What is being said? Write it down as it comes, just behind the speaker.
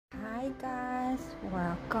Hey guys,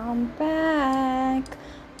 welcome back.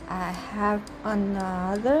 I have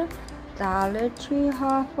another Dollar Tree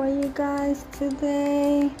haul for you guys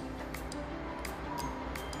today.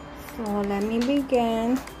 So let me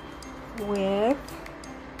begin with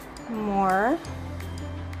more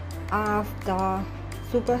of the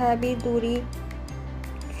super heavy duty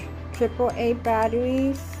AAA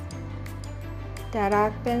batteries that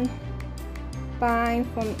I've been buying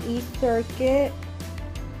from East Circuit.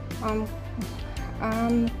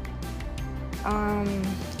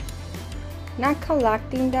 Not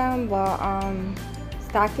collecting them, but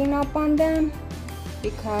stocking up on them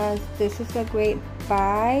because this is a great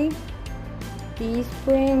buy. These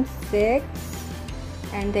bring 6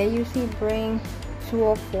 and they usually bring 2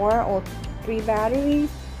 or 4 or 3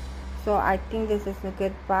 batteries, so I think this is a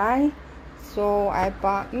good buy. So I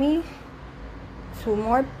bought me 2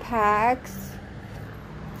 more packs.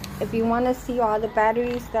 If you want to see all the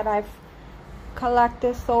batteries that I've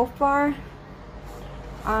collected so far,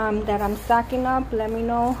 that I'm stocking up, let me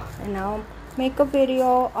know and I'll make a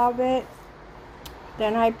video of it.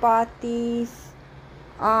 Then I bought these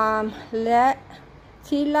LED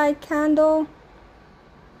tea light candle.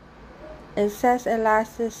 It says it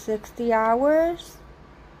lasts 60 hours.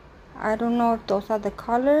 I don't know if those are the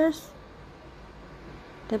colors.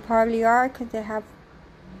 They probably are because they have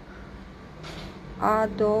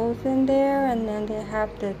those in there, and then they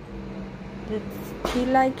have the tea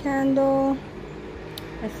light candle.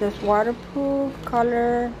 It says waterproof,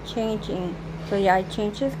 color changing. So yeah, it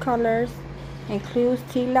changes colors, includes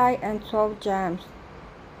tea light and 12 gems.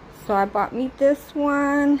 So I bought me this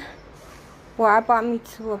one. Well, I bought me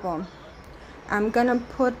 2 of them. I'm gonna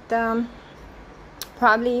put them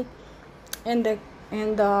probably in the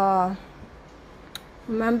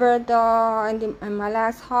remember in my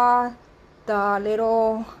last haul, the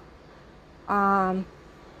little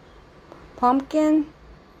pumpkin,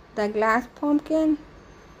 the glass pumpkin.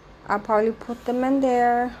 I'll probably put them in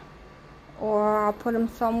there, or I'll put them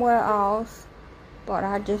somewhere else, but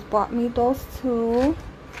I just bought me those 2.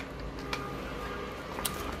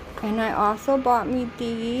 And I also bought me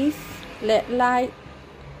these LED light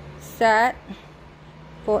set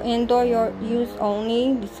for indoor use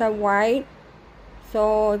only. These are white,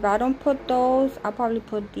 so if I don't put those, I'll probably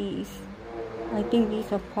put these. I think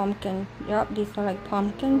these are pumpkin. Yep, these are like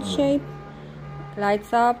pumpkin shape.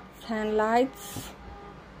 Lights up, 10 lights.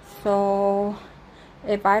 So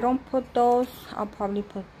if I don't put those, I'll probably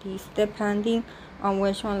put these, depending on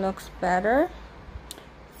which one looks better.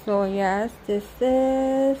 So yes, this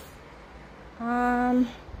is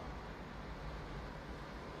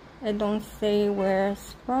it don't say where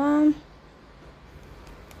it's from.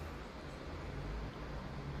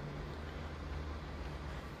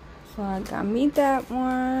 So I got me that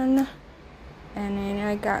one, and then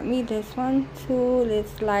I got me this one too.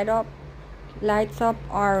 It's lights up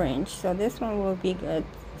orange, so this one will be good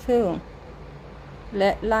too.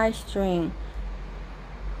 LED light string,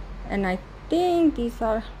 and I think these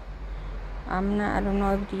are, I don't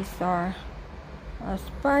know if these are a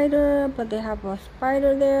spider, but they have a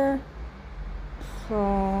spider there,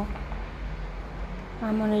 so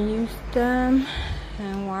I'm gonna use them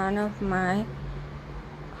in one of my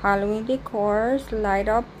Halloween decors, light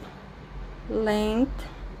up length.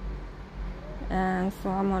 And so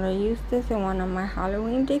I'm gonna use this in one of my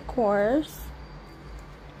Halloween decors.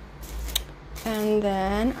 And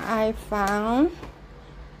then I found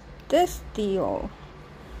this deal.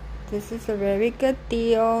 This is a very good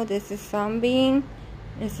deal. This is Sunbeam.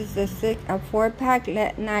 This is a 4-pack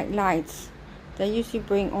LED night lights. They usually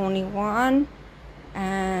bring only 1,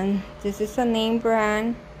 and this is a name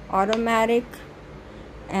brand, automatic,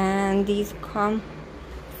 and these come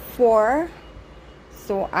 4.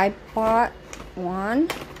 So I bought 1,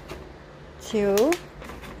 2,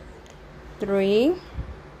 3,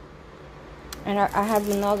 and I have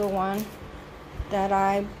another one that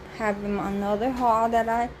I have in another haul that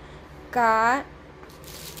I got.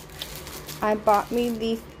 I bought me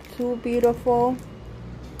these 2 beautiful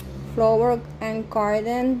flower and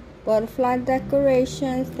garden butterfly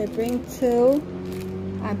decorations. They bring 2.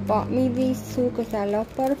 I bought me these 2 because I love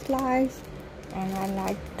butterflies and I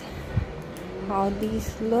liked how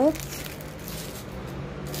these look.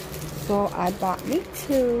 So I bought me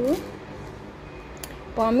 2.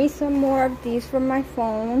 Bought me some more of these for my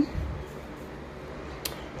phone.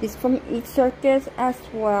 These from East Circuit as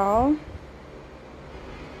well.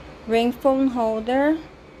 Ring phone holder.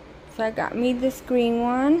 So I got me this green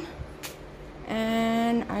one,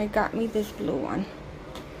 and I got me this blue one.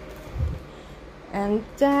 And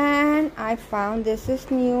then I found, this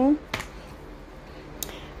is new,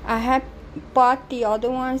 I had bought the other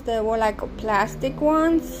ones that were like plastic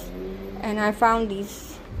ones, and I found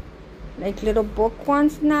these like little book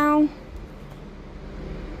ones now.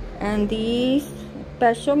 And these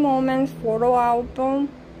special moments photo album,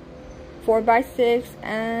 4x6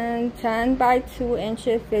 and 10x2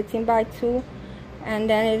 inches, 15x2, and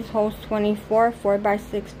then it holds 24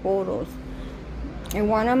 4x6 photos. In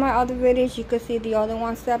one of my other videos you can see the other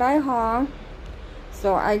ones that I haul.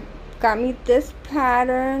 So I got me this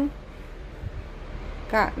pattern,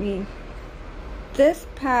 and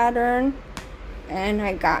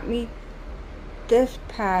I got me this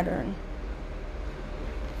pattern.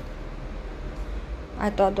 I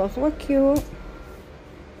thought those were cute.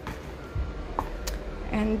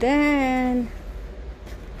 And then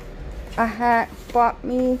I had bought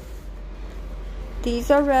me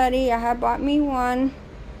these already. I had bought me one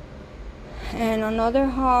and another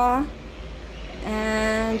haul,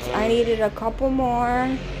 and I needed a couple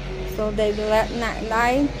more. So they let night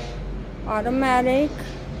light, automatic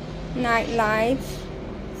night lights.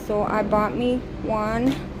 So I bought me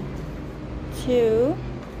 1, 2,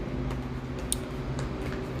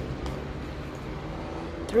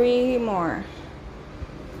 3 more.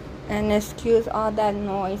 And excuse all that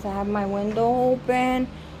noise. I have my window open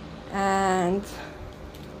and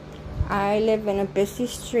I live in a busy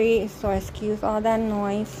street, so excuse all that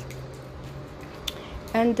noise.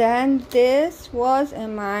 And then this was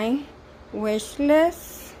in my wish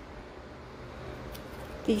list.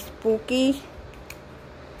 These spooky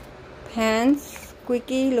pens,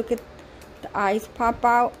 squeaky. Look at the eyes pop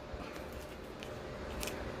out.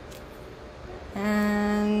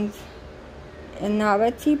 And a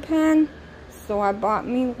novelty pen. So I bought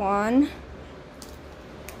me one.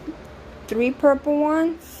 3 purple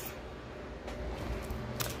ones.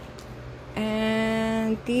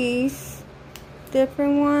 And these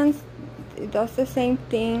different ones, it does the same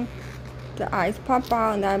thing. The eyes pop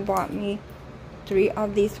out, and I bought me 3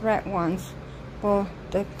 of these red ones for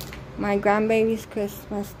my grandbaby's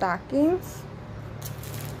Christmas stockings.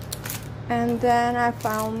 And then I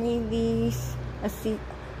found me these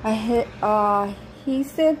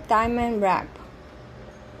adhesive diamond wrap,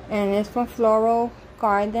 and it's from Floral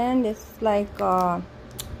Garden. It's like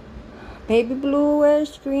baby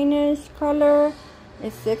bluish, greenish color.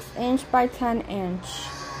 It's 6 inch by 10 inch.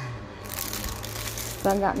 So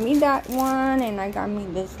I got me that one, and I got me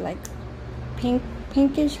this like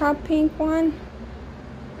pinkish hot pink one.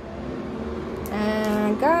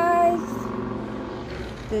 And guys,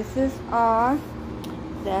 this is all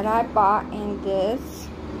that I bought in this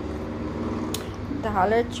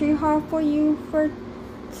Dollartree haul for you for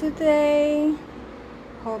today.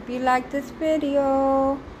 Hope you like this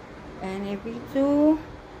video, and if you do,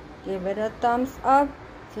 give it a thumbs up.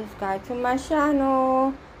 Subscribe to my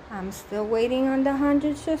channel. I'm still waiting on the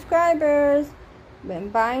 100 subscribers. Been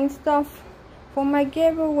buying stuff for my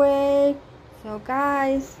giveaway. So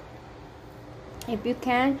guys, if you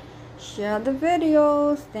can, share the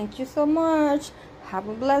videos. Thank you so much. Have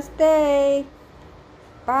a blessed day.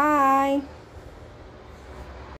 Bye.